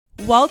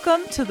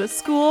Welcome to the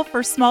School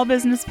for Small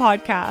Business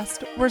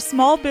podcast, where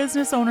small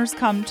business owners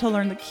come to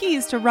learn the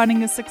keys to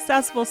running a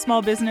successful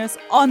small business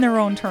on their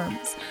own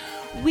terms.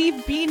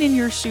 We've been in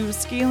your shoes,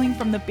 scaling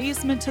from the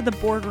basement to the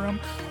boardroom.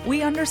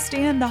 We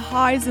understand the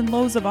highs and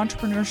lows of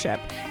entrepreneurship.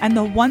 And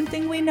the one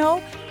thing we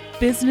know,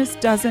 business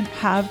doesn't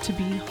have to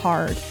be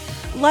hard.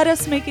 Let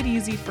us make it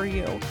easy for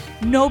you.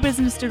 No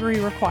business degree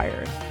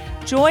required.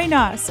 Join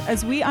us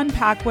as we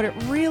unpack what it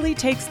really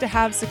takes to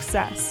have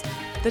success.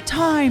 The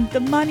time, the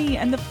money,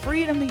 and the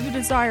freedom that you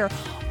desire,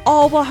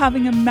 all while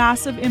having a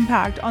massive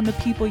impact on the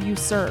people you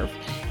serve.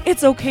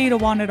 It's okay to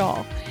want it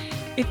all.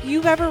 If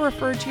you've ever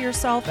referred to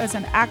yourself as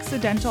an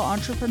accidental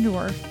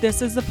entrepreneur,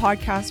 this is the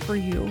podcast for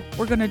you.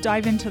 We're going to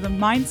dive into the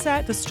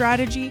mindset, the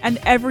strategy, and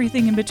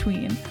everything in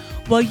between.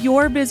 While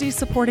you're busy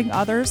supporting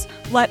others,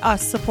 let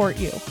us support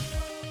you.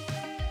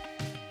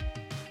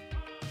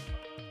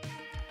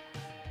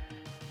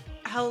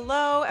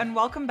 Hello and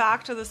welcome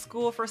back to the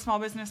School for Small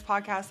Business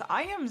podcast.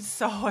 I am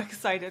so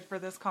excited for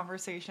this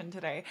conversation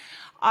today.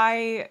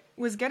 I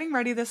was getting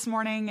ready this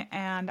morning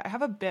and I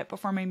have a bit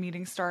before my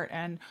meeting start,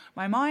 and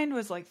my mind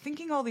was like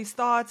thinking all these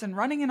thoughts and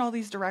running in all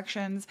these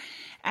directions.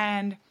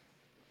 And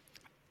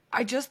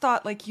I just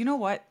thought, like, you know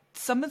what?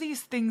 Some of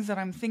these things that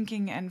I'm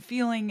thinking and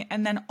feeling,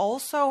 and then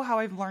also how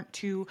I've learned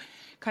to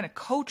kind of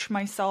coach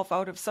myself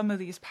out of some of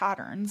these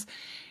patterns,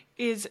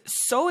 is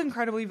so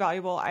incredibly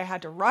valuable. I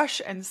had to rush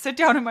and sit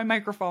down at my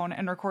microphone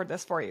and record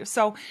this for you.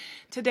 So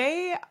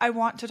today I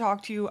want to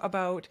talk to you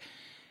about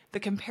the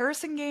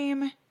comparison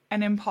game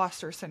and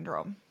imposter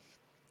syndrome.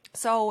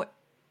 So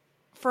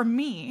for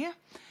me,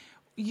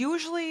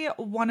 usually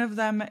one of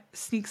them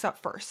sneaks up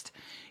first.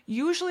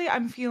 Usually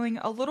I'm feeling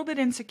a little bit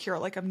insecure,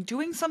 like I'm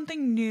doing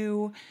something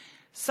new,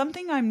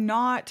 something I'm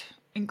not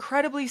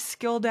incredibly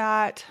skilled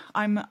at.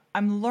 I'm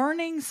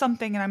learning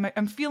something and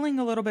I'm feeling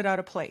a little bit out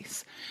of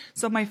place.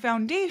 So my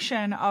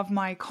foundation of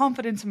my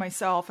confidence in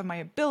myself and my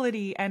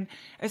ability, and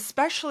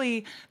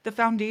especially the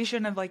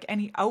foundation of like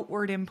any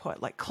outward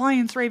input, like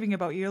clients raving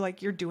about you,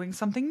 like you're doing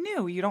something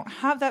new. You don't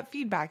have that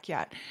feedback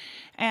yet.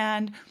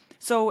 And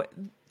so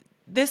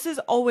this is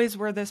always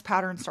where this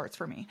pattern starts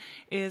for me,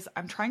 is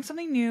I'm trying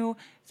something new,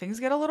 things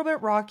get a little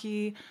bit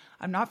rocky,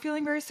 I'm not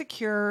feeling very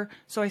secure,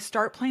 so I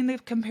start playing the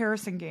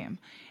comparison game.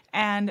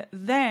 And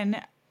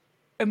then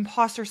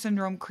imposter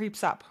syndrome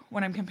creeps up.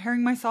 When I'm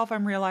comparing myself,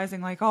 I'm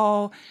realizing like,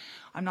 oh,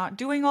 I'm not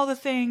doing all the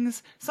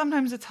things.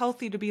 Sometimes it's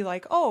healthy to be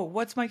like, oh,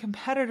 what's my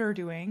competitor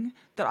doing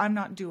that I'm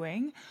not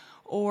doing?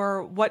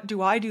 Or what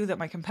do I do that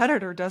my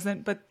competitor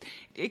doesn't? But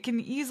it can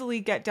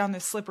easily get down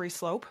this slippery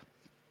slope.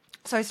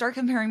 So I start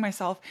comparing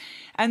myself,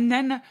 and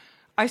then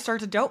I start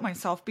to doubt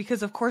myself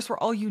because of course we're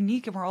all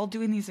unique and we're all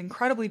doing these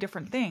incredibly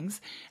different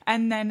things.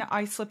 And then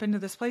I slip into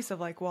this place of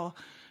like, well,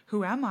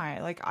 who am I?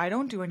 Like, I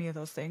don't do any of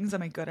those things.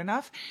 Am I good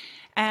enough?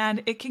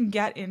 And it can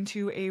get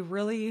into a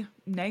really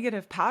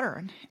negative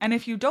pattern. And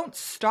if you don't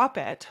stop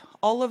it,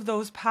 all of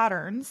those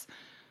patterns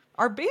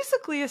are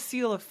basically a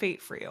seal of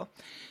fate for you.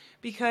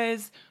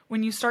 Because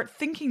when you start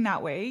thinking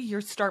that way,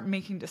 you start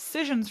making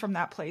decisions from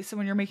that place. And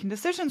when you're making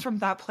decisions from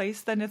that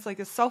place, then it's like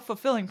a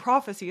self-fulfilling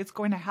prophecy. It's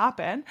going to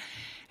happen.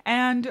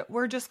 And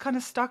we're just kind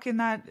of stuck in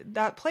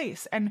that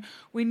place. And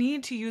we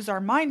need to use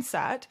our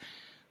mindset.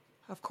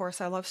 Of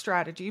course, I love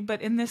strategy,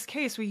 but in this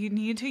case, we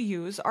need to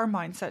use our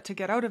mindset to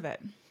get out of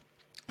it.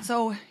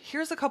 So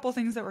here's a couple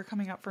things that were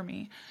coming up for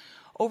me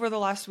over the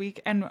last week,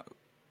 and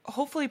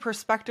hopefully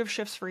perspective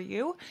shifts for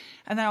you.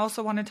 And then I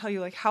also want to tell you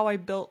like how I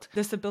built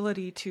this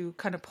ability to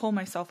kind of pull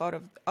myself out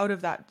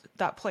of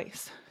that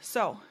place.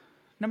 So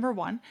number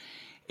one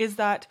is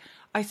that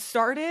I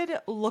started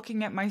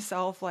looking at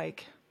myself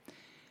like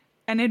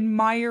and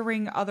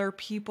admiring other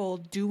people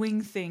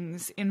doing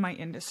things in my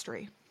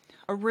industry.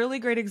 A really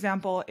great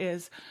example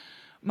is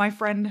my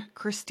friend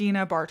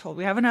Christina Bartold.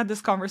 We haven't had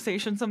this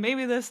conversation, so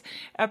maybe this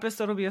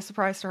episode will be a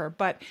surprise to her,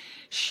 but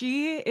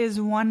she is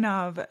one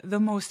of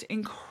the most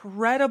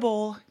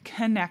incredible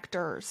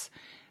connectors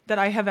that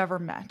I have ever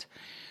met.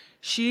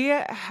 She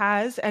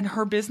has, and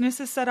her business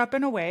is set up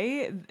in a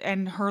way,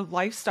 and her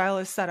lifestyle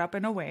is set up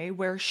in a way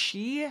where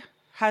she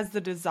has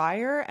the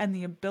desire and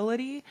the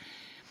ability,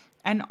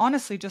 and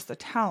honestly just the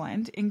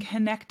talent in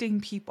connecting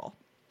people.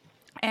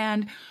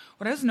 And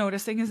what I was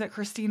noticing is that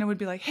Christina would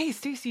be like, hey,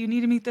 Stacey, you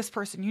need to meet this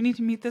person. You need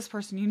to meet this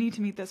person. You need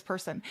to meet this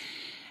person.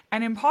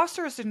 And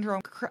imposter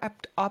syndrome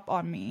crept up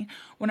on me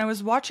when I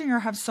was watching her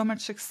have so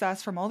much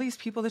success from all these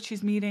people that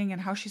she's meeting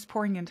and how she's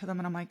pouring into them.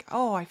 And I'm like,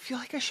 oh, I feel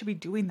like I should be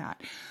doing that.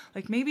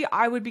 Like maybe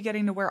I would be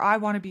getting to where I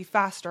want to be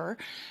faster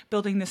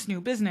building this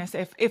new business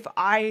if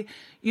I,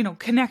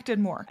 connected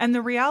more. And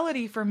the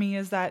reality for me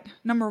is that,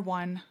 number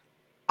one,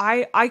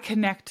 I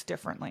connect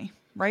differently.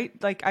 Right?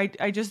 Like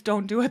I just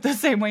don't do it the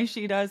same way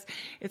she does.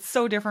 It's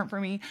so different for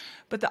me.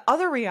 But the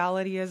other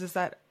reality is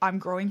that I'm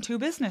growing two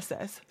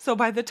businesses. So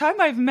by the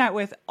time I've met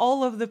with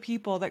all of the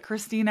people that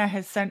Christina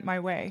has sent my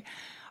way,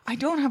 I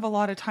don't have a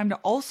lot of time to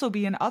also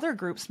be in other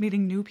groups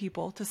meeting new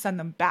people to send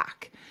them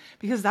back.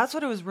 Because that's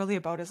what it was really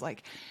about, is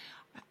like,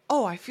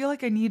 oh, I feel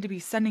like I need to be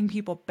sending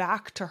people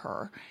back to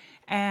her.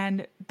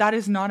 And that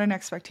is not an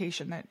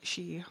expectation that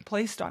she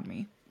placed on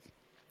me.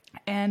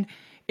 And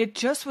it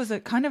just was a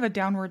kind of a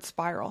downward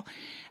spiral.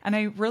 And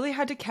I really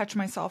had to catch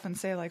myself and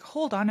say, like,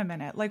 hold on a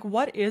minute, like,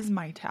 what is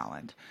my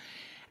talent?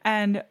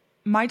 And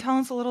my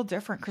talent's a little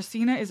different.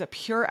 Christina is a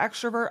pure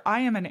extrovert. I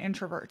am an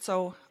introvert.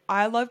 So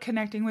I love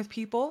connecting with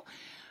people,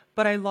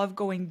 but I love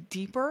going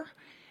deeper.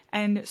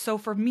 And so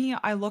for me,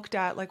 I looked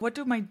at, like, what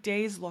do my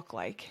days look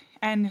like?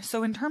 And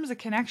so in terms of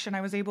connection,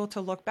 I was able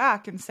to look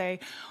back and say,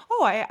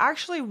 oh, I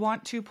actually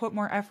want to put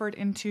more effort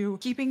into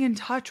keeping in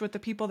touch with the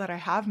people that I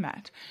have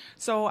met.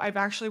 So I've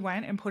actually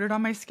went and put it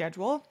on my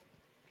schedule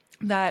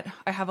that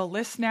I have a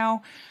list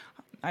now.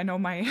 I know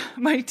my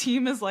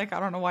team is like,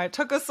 I don't know why it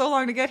took us so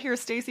long to get here,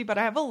 Stacey, but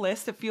I have a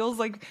list. It feels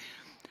like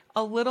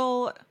a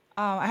little,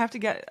 I have to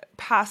get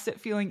past it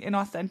feeling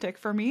inauthentic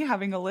for me,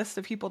 having a list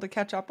of people to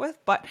catch up with,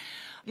 but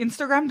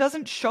Instagram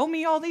doesn't show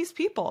me all these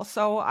people.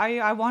 So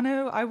I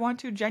want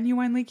to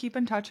genuinely keep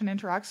in touch and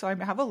interact. So I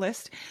have a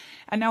list.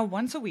 And now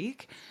once a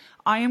week,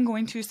 I am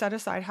going to set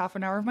aside half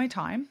an hour of my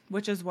time,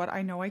 which is what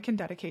I know I can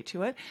dedicate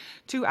to it,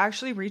 to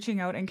actually reaching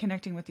out and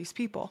connecting with these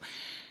people.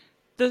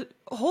 The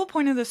whole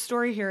point of this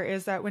story here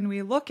is that when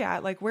we look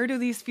at, like, where do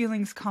these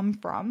feelings come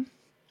from?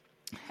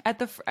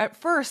 At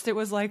first it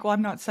was like, well,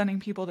 I'm not sending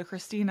people to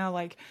Christina.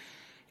 Like,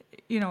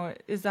 you know,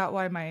 is that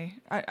why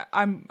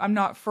I'm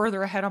not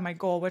further ahead on my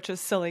goal, which is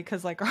silly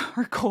because, like,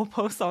 our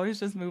goalposts always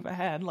just move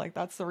ahead. Like,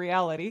 that's the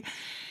reality,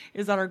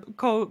 is that our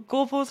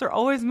goalposts are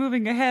always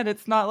moving ahead.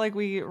 It's not like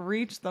we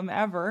reach them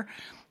ever,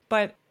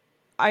 but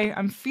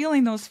I'm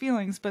feeling those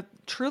feelings. But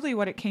truly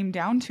what it came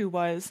down to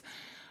was,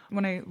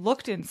 when I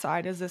looked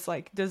inside, is this,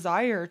 like,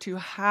 desire to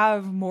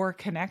have more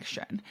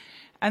connection.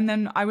 And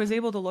then I was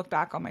able to look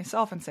back on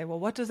myself and say, well,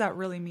 what does that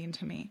really mean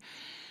to me?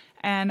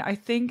 And I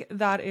think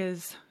that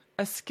is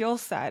a skill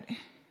set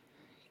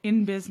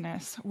in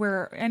business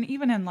and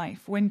even in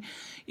life, when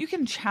you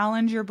can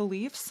challenge your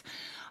beliefs.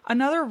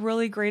 Another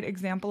really great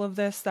example of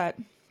this that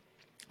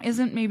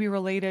isn't maybe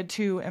related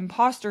to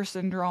imposter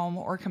syndrome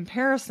or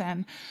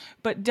comparison,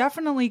 but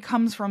definitely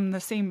comes from the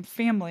same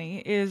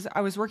family, is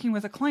I was working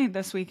with a client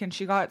this week and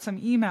she got some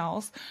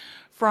emails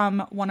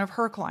from one of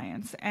her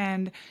clients,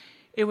 and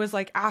it was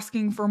like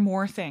asking for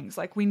more things,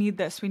 like, we need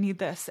this, we need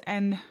this.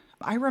 And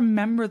I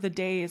remember the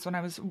days when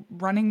I was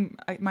running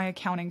my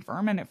accounting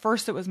firm, and at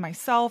first it was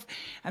myself,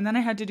 and then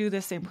I had to do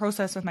this same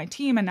process with my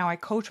team, and now I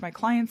coach my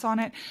clients on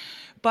it.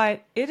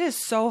 But it is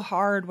so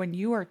hard when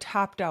you are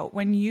tapped out,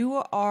 when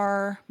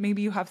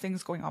maybe you have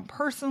things going on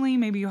personally,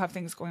 maybe you have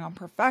things going on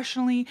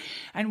professionally,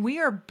 and we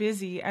are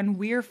busy and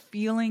we're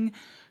feeling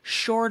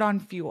short on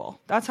fuel.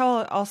 That's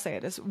how I'll say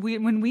it, is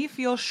when we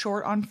feel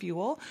short on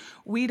fuel,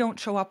 we don't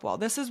show up well.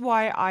 This is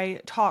why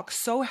I talk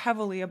so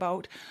heavily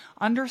about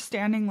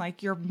understanding,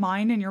 like, your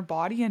mind and your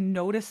body, and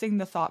noticing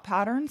the thought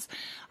patterns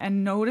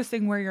and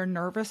noticing where your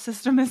nervous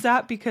system is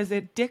at, because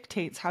it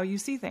dictates how you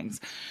see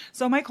things.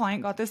 So my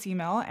client got this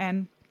email,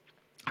 and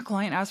a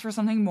client asked for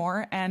something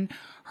more, and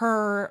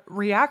her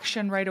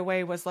reaction right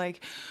away was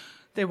like,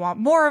 they want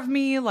more of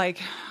me. Like,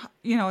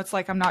 you know, it's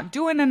like, I'm not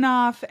doing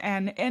enough.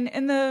 And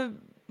the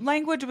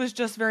language was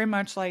just very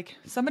much like,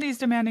 somebody's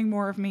demanding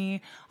more of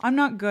me. I'm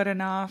not good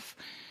enough.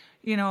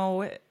 You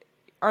know,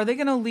 are they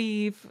going to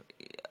leave?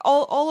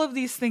 All of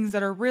these things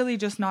that are really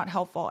just not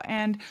helpful.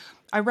 And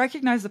I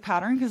recognized the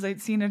pattern because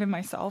I'd seen it in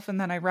myself.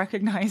 And then I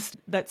recognized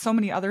that so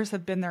many others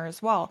have been there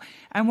as well.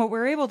 And what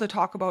we're able to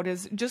talk about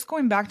is just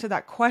going back to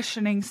that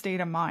questioning state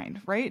of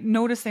mind, right?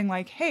 Noticing,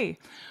 like, hey,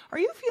 are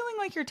you feeling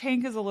like your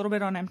tank is a little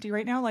bit on empty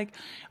right now? Like,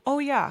 oh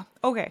yeah.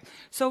 Okay.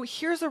 So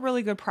here's a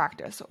really good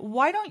practice.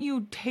 Why don't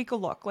you take a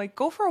look, like,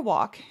 go for a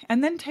walk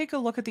and then take a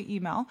look at the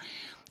email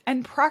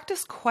and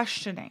practice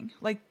questioning.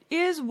 Like,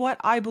 is what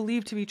I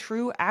believe to be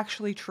true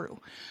actually true?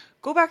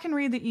 Go back and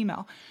read the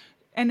email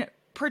and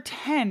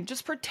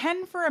just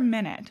pretend for a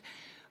minute.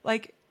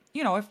 Like,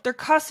 you know, if they're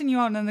cussing you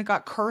out and then they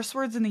got curse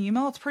words in the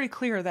email, it's pretty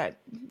clear that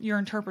your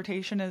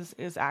interpretation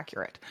is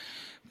accurate.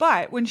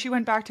 But when she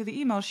went back to the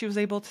email, she was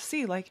able to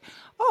see, like,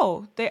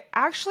 oh, they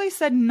actually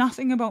said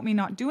nothing about me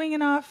not doing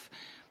enough.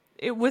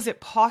 Was it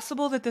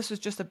possible that this was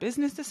just a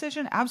business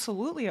decision?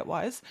 Absolutely it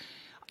was.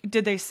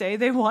 Did they say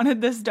they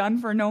wanted this done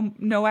for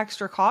no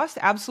extra cost?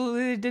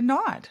 Absolutely they did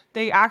not.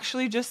 They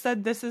actually just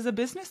said, this is a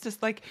business.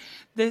 Just like,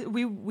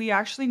 we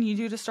actually need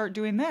you to start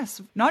doing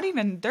this.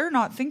 They're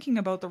not thinking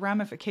about the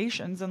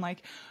ramifications and,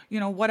 like, you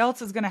know, what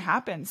else is going to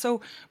happen.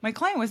 So my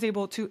client was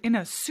able to, in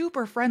a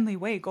super friendly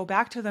way, go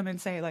back to them and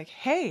say, like,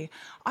 hey,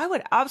 I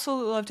would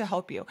absolutely love to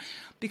help you.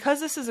 Because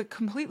this is a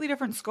completely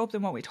different scope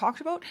than what we talked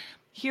about,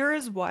 here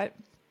is what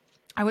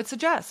I would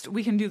suggest.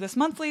 We can do this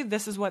monthly.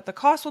 This is what the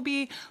cost will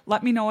be.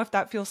 Let me know if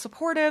that feels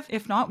supportive.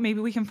 If not,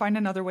 maybe we can find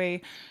another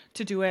way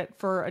to do it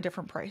for a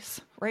different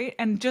price, right?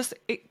 And just,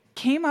 it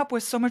came up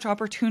with so much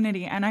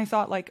opportunity. And I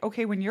thought, like,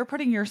 okay, when you're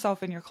putting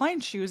yourself in your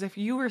client's shoes, if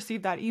you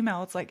receive that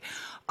email, it's like,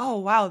 oh,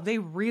 wow, they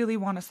really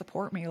want to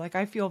support me. Like,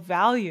 I feel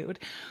valued.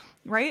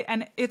 Right.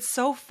 And it's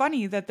so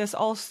funny that this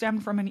all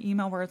stemmed from an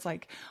email where it's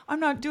like, I'm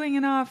not doing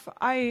enough.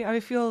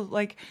 I feel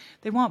like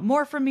they want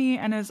more from me,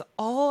 and is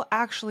all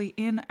actually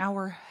in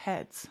our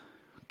heads.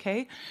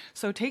 Okay.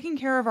 So taking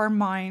care of our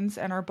minds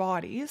and our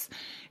bodies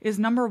is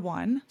number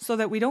one, so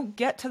that we don't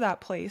get to that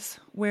place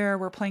where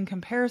we're playing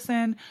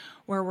comparison,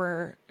 where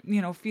we're,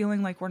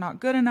 feeling like we're not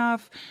good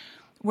enough,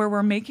 where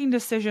we're making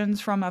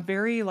decisions from a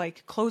very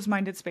like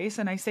closed-minded space.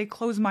 And I say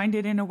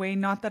closed-minded in a way,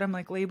 not that I'm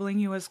like labeling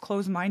you as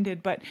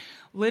closed-minded, but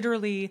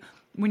literally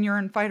when you're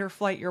in fight or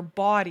flight, your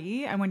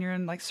body, and when you're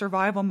in like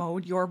survival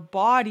mode, your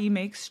body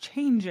makes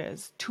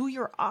changes to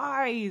your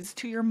eyes,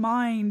 to your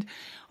mind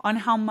on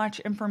how much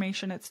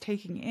information it's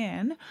taking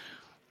in.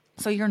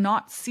 So you're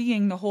not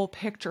seeing the whole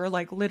picture,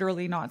 like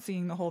literally not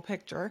seeing the whole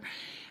picture.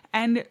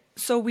 And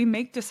so we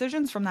make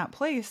decisions from that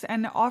place,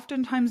 and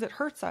oftentimes it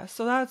hurts us.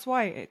 So that's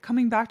why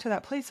coming back to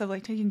that place of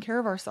like taking care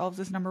of ourselves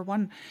is number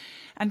one.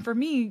 And for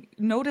me,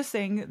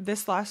 noticing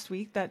this last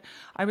week that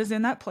I was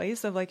in that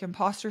place of like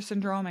imposter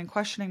syndrome and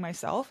questioning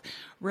myself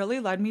really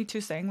led me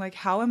to saying like,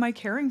 how am I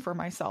caring for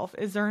myself?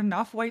 Is there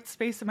enough white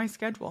space in my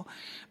schedule?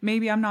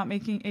 Maybe I'm not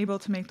able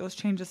to make those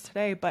changes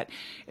today, but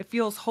it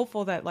feels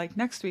hopeful that like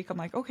next week I'm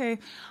like, okay,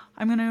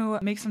 I'm going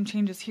to make some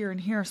changes here and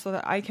here so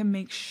that I can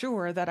make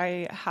sure that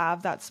I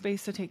have that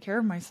space to take care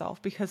of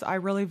myself, because I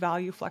really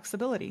value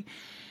flexibility.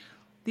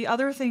 The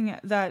other thing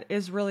that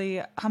is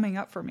really coming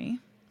up for me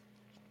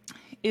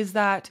is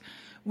that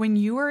when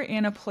you are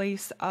in a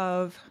place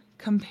of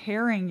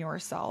comparing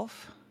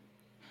yourself,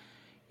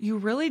 you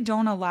really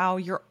don't allow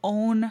your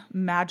own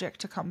magic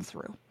to come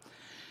through.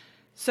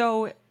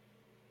 So,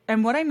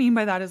 and what I mean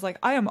by that is like,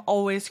 I am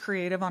always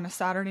creative on a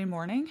Saturday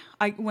morning.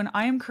 When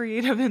I am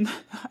creative and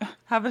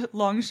have a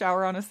long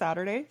shower on a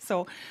Saturday.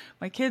 So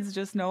my kids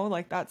just know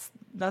like that's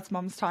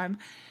mom's time.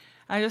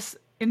 I just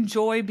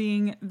enjoy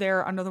being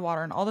there under the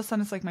water, and all of a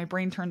sudden it's like my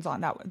brain turns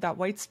on that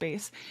white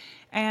space,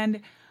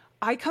 and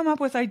I come up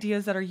with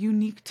ideas that are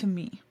unique to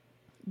me.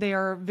 They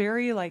are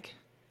very like,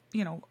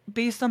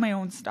 based on my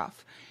own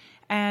stuff.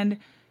 And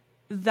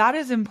that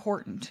is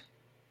important.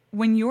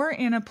 When you're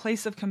in a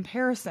place of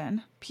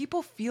comparison,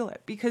 people feel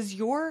it because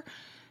you're,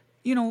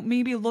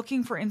 maybe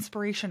looking for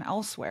inspiration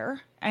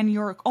elsewhere and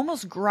you're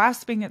almost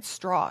grasping at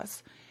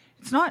straws.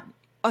 It's not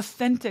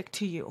authentic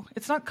to you.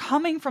 It's not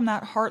coming from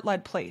that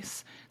heart-led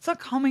place. It's not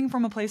coming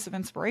from a place of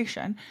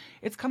inspiration.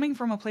 It's coming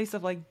from a place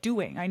of like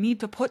doing. I need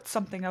to put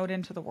something out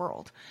into the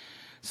world.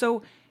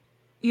 So,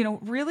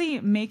 really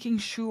making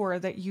sure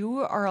that you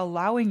are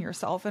allowing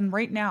yourself. And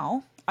right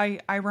now,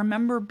 I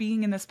remember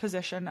being in this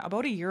position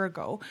about a year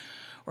ago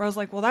where I was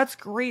like, well, that's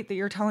great that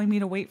you're telling me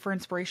to wait for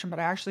inspiration, but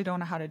I actually don't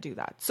know how to do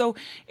that. So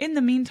in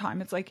the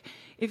meantime, it's like,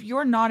 if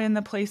you're not in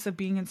the place of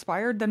being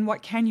inspired, then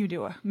what can you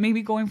do?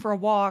 Maybe going for a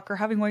walk or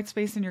having white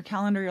space in your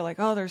calendar. You're like,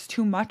 oh, there's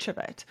too much of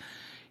it.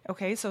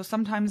 Okay, so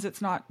sometimes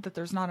it's not that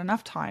there's not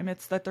enough time,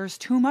 it's that there's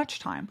too much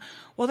time.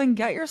 Well, then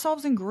get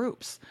yourselves in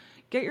groups.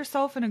 Get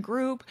yourself in a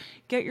group,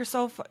 get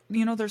yourself,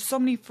 there's so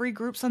many free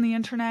groups on the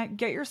internet.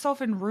 Get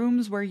yourself in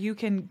rooms where you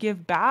can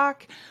give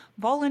back,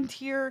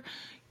 volunteer,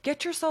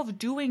 get yourself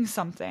doing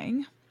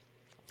something.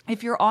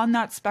 If you're on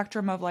that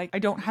spectrum of like, I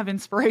don't have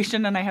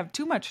inspiration and I have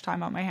too much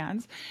time on my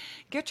hands,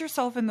 get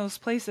yourself in those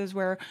places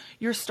where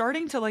you're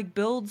starting to like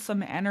build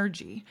some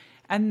energy.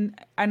 And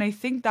I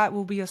think that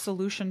will be a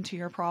solution to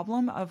your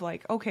problem of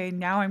like, okay,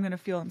 now I'm going to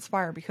feel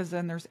inspired because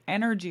then there's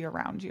energy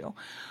around you.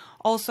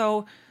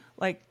 Also,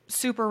 like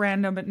super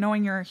random, but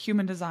knowing your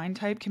human design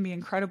type can be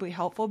incredibly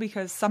helpful,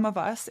 because some of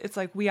us, it's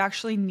like we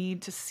actually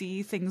need to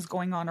see things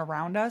going on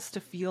around us to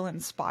feel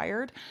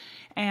inspired.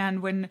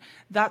 And when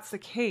that's the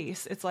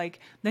case, it's like,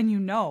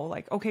 then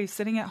like, okay,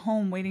 sitting at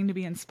home waiting to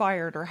be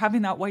inspired or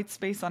having that white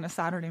space on a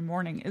Saturday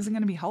morning isn't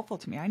going to be helpful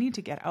to me. I need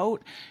to get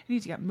out. I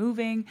need to get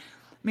moving.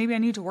 Maybe I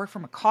need to work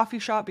from a coffee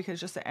shop because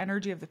just the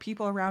energy of the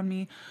people around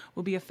me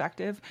will be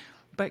effective.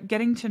 But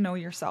getting to know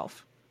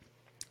yourself.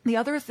 The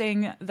other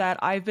thing that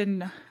I've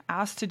been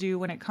asked to do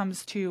when it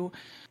comes to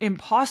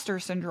imposter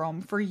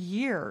syndrome for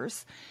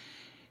years,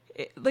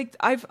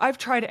 I've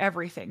tried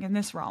everything in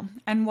this realm.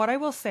 And what I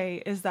will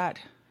say is that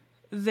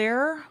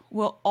there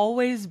will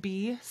always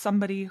be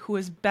somebody who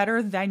is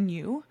better than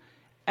you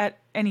at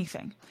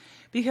anything.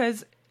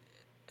 Because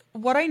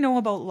what I know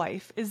about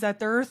life is that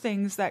there are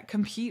things that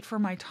compete for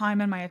my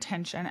time and my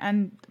attention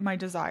and my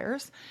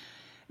desires,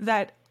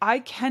 that I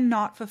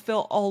cannot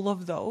fulfill all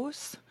of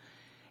those.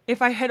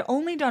 If I had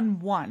only done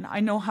one, I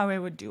know how I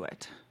would do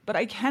it. But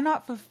I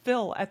cannot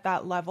fulfill at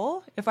that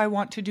level if I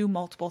want to do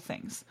multiple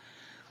things.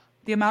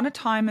 The amount of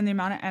time and the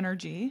amount of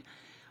energy.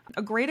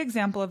 A great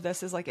example of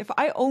this is like, if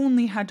I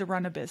only had to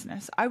run a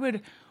business, I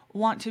would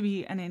want to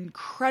be an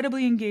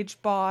incredibly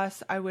engaged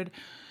boss. I would,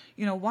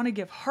 want to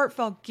give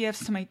heartfelt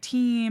gifts to my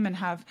team and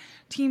have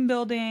team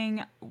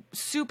building,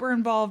 super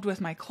involved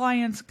with my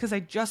clients because I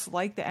just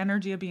like the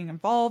energy of being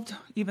involved,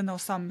 even though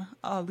some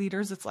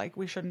leaders, it's like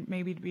we shouldn't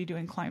maybe be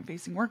doing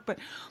client-facing work, but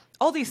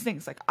all these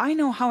things, like I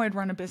know how I'd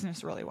run a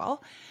business really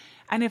well.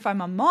 And if I'm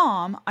a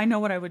mom, I know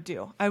what I would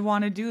do. I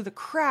want to do the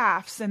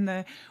crafts and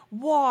the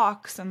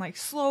walks and like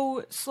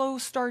slow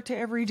start to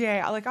every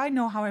day. I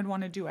know how I'd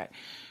want to do it.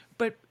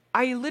 But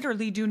I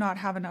literally do not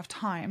have enough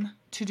time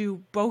to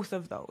do both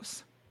of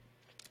those.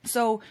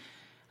 So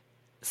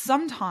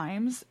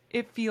sometimes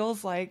it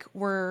feels like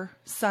we're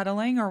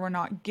settling or we're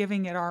not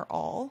giving it our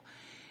all.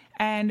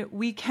 And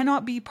we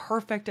cannot be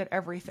perfect at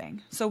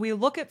everything. So we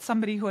look at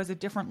somebody who has a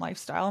different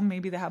lifestyle.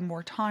 Maybe they have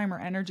more time or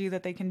energy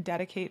that they can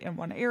dedicate in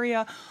one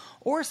area,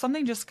 or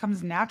something just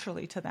comes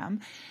naturally to them.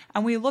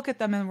 And we look at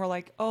them and we're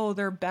like, oh,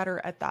 they're better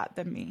at that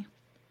than me.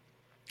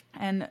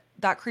 And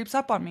that creeps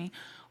up on me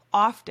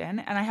often,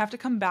 and I have to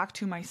come back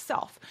to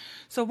myself.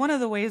 So one of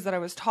the ways that I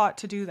was taught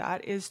to do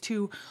that is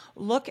to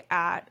look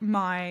at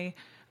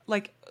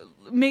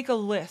make a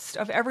list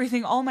of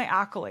everything, all my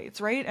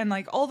accolades, right? And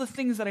like all the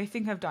things that I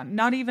think I've done,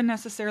 not even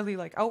necessarily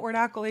like outward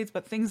accolades,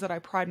 but things that I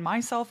pride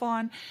myself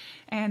on,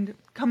 and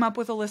come up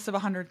with a list of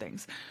 100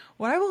 things.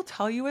 What I will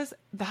tell you is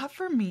that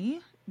for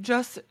me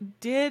just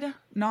did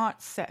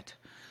not sit.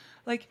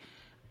 Like,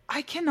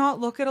 I cannot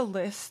look at a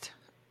list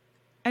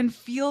and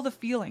feel the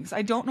feelings.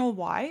 I don't know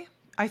why.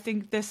 I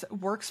think this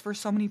works for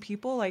so many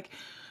people. Like,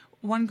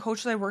 one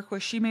coach that I work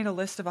with, she made a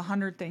list of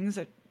 100 things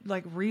that,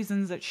 like,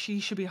 reasons that she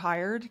should be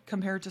hired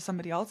compared to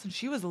somebody else. And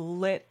she was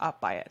lit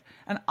up by it.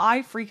 And I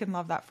freaking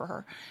love that for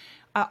her.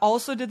 I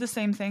also did the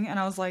same thing. And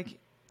I was like,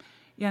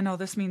 yeah, no,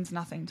 this means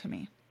nothing to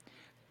me.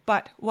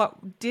 But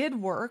what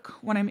did work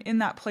when I'm in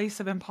that place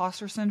of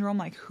imposter syndrome,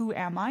 like, who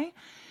am I,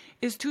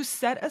 is to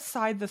set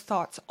aside the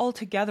thoughts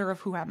altogether of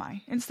who am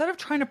I. Instead of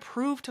trying to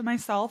prove to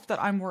myself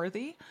that I'm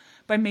worthy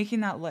by making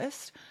that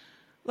list,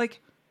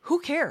 like, who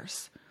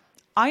cares?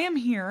 I am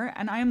here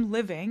and I am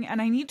living,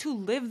 and I need to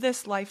live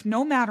this life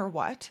no matter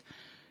what.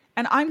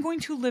 And I'm going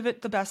to live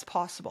it the best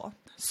possible.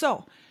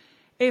 So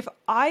if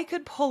I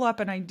could pull up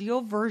an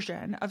ideal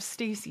version of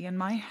Stacy in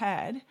my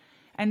head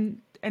and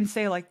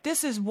say, like,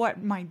 this is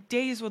what my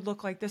days would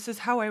look like. This is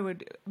how I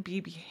would be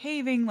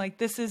behaving. Like,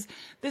 this is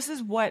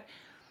what,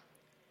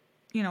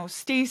 you know,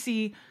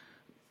 Stacy,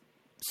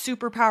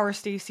 superpower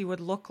Stacy would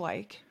look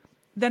like.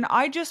 Then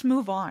I just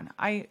move on.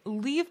 I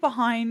leave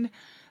behind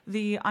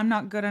the I'm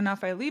not good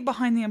enough. I leave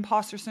behind the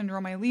imposter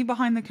syndrome. I leave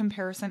behind the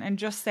comparison, and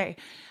just say,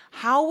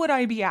 how would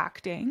I be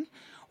acting?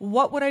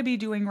 What would I be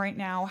doing right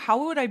now?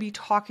 How would I be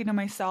talking to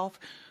myself?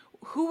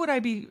 Who would I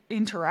be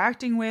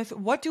interacting with?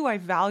 What do I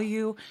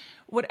value?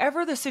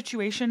 Whatever the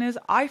situation is,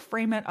 I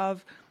frame it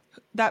of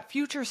that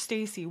future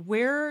Stacy.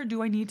 Where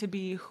do I need to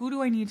be? Who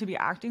do I need to be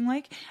acting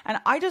like? And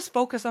I just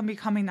focus on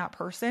becoming that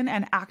person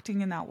and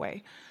acting in that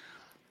way.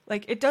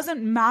 Like, it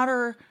doesn't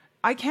matter.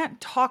 I can't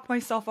talk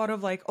myself out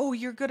of like, oh,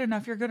 you're good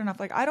enough. You're good enough.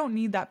 Like, I don't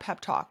need that pep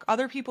talk.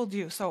 Other people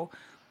do. So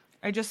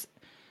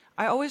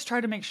I always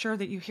try to make sure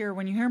that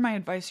when you hear my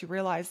advice, you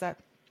realize that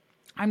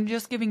I'm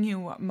just giving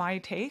you my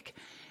take,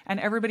 and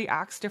everybody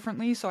acts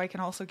differently. So I can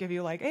also give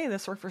you like, hey,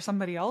 this worked for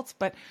somebody else.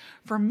 But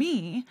for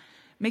me,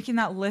 making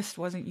that list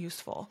wasn't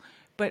useful.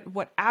 But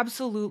what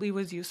absolutely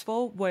was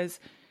useful was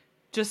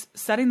just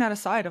setting that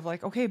aside of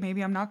like, okay,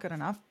 maybe I'm not good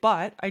enough,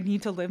 but I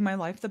need to live my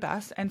life the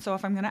best. And so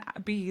if I'm going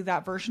to be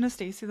that version of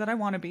Stacy that I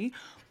want to be,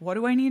 what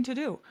do I need to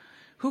do?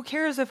 Who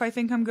cares if I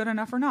think I'm good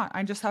enough or not?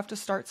 I just have to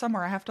start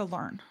somewhere. I have to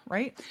learn,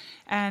 right?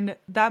 And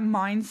that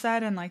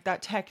mindset and like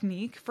that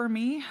technique for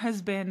me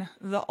has been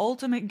the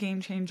ultimate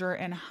game changer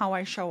in how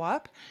I show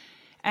up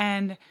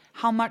and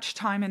how much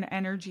time and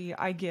energy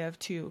I give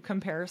to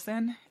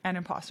comparison and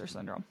imposter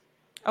syndrome.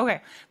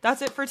 Okay,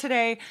 that's it for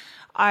today.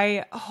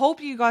 I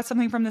hope you got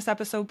something from this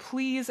episode.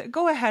 Please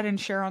go ahead and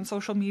share on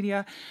social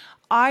media.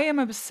 I am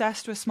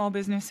obsessed with small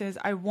businesses.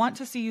 I want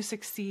to see you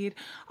succeed.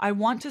 I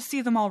want to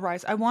see them all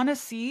rise. I want to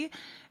see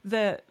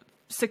the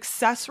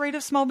success rate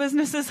of small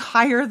businesses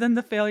higher than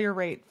the failure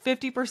rate.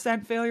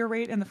 50% failure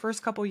rate in the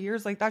first couple of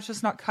years, like, that's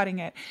just not cutting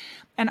it.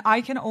 And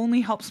I can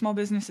only help small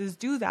businesses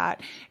do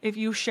that if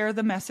you share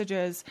the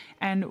messages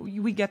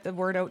and we get the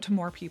word out to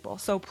more people.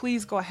 So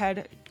please go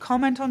ahead,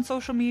 comment on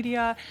social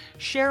media,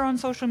 share on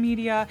social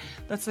media.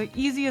 That's the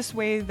easiest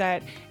way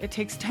that it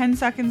takes 10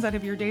 seconds out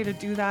of your day to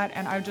do that.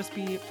 And I'd just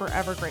be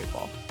forever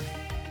grateful.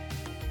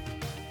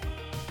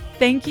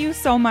 Thank you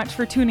so much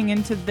for tuning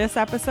into this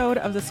episode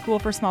of the School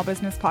for Small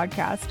Business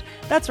podcast.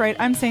 That's right,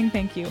 I'm saying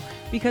thank you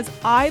because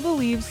I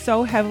believe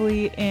so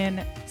heavily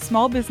in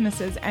small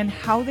businesses and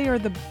how they are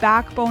the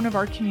backbone of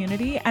our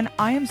community. And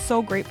I am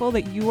so grateful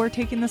that you are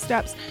taking the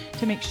steps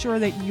to make sure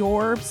that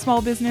your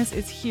small business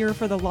is here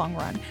for the long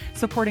run,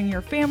 supporting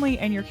your family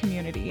and your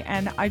community.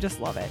 And I just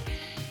love it.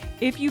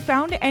 If you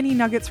found any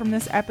nuggets from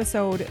this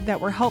episode that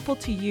were helpful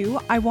to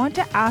you, I want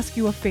to ask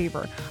you a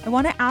favor. I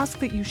want to ask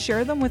that you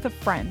share them with a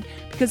friend,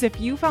 because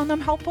if you found them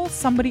helpful,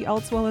 somebody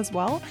else will as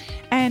well.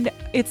 And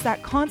it's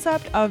that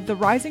concept of the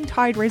rising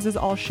tide raises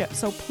all ships.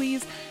 So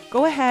please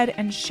go ahead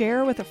and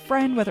share with a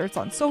friend, whether it's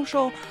on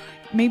social,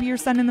 maybe you're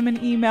sending them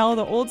an email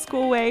the old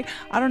school way.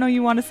 I don't know,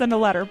 you want to send a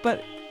letter,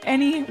 but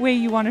any way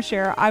you want to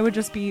share, I would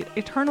just be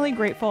eternally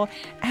grateful.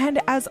 And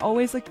as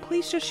always, like,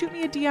 please just shoot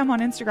me a DM on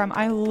Instagram.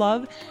 I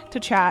love to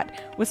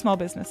chat with small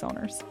business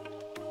owners.